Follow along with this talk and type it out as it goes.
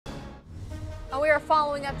We are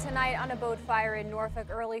following up tonight on a boat fire in Norfolk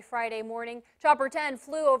early Friday morning. Chopper 10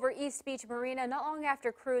 flew over East Beach Marina not long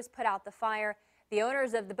after crews put out the fire. The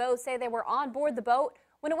owners of the boat say they were on board the boat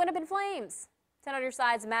when it went up in flames. 10 on your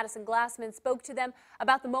side's Madison Glassman spoke to them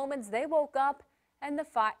about the moments they woke up and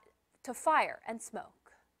to fire and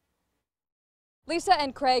smoke. Lisa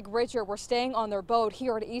and Craig Richard were staying on their boat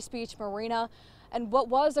here at East Beach Marina, and what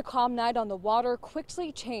was a calm night on the water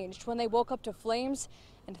quickly changed when they woke up to flames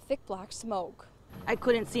and thick black smoke. I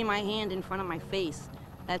couldn't see my hand in front of my face.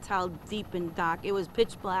 That's how deep and dark. It was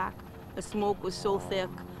pitch black. The smoke was so thick.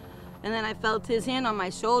 And then I felt his hand on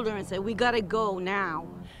my shoulder and said, "We gotta go now."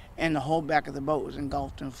 And the whole back of the boat was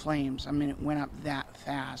engulfed in flames. I mean, it went up that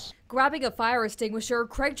fast. Grabbing a fire extinguisher,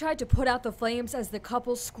 Craig tried to put out the flames as the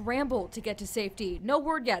couple scrambled to get to safety. No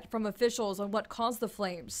word yet from officials on what caused the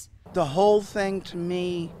flames. The whole thing to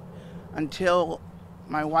me, until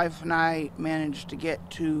my wife and I managed to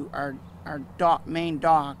get to our main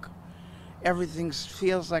dock, everything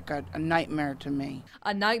feels like a nightmare to me.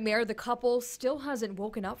 A nightmare the couple still hasn't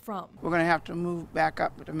woken up from. We're going to have to move back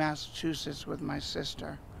up to Massachusetts with my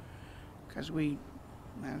sister because we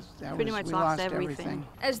lost everything.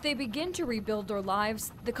 As they begin to rebuild their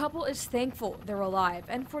lives, the couple is thankful they're alive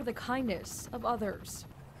and for the kindness of others.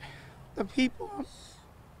 The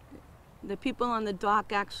people on the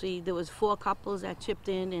dock, actually, there was 4 couples that chipped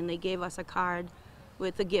in and they gave us a card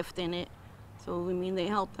with a gift in it. So, I mean, they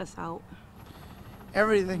helped us out.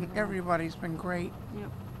 Everybody's been great.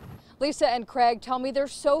 Yep. Lisa and Craig tell me they're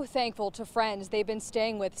so thankful to friends they've been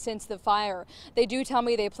staying with since the fire. They do tell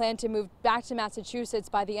me they plan to move back to Massachusetts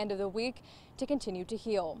by the end of the week to continue to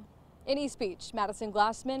heal. In East Beach, Madison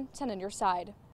Glassman, 10 on your side.